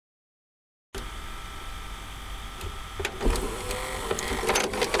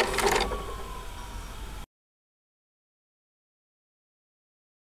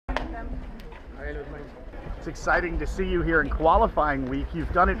It's exciting to see you here in qualifying week.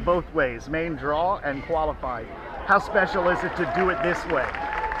 You've done it both ways, main draw and qualified. How special is it to do it this way?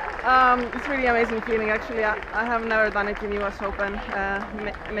 It's really amazing feeling actually. I have never done it in US Open,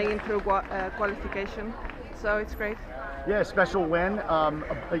 making through qualification, so it's great. Yeah, special win.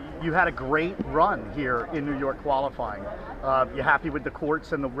 You had a great run here in New York qualifying. You happy with the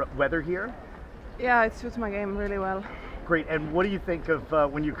courts and the weather here? Yeah, it suits my game really well. Great. And what do you think of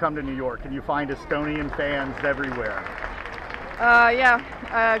when you come to New York and you find Estonian fans everywhere? Yeah,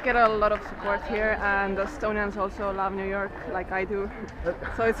 I get a lot of support here, and Estonians also love New York like I do,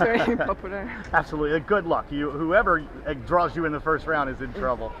 so it's very popular. Absolutely. Good luck. Whoever draws you in the first round is in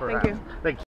trouble. Thank you. Thank you.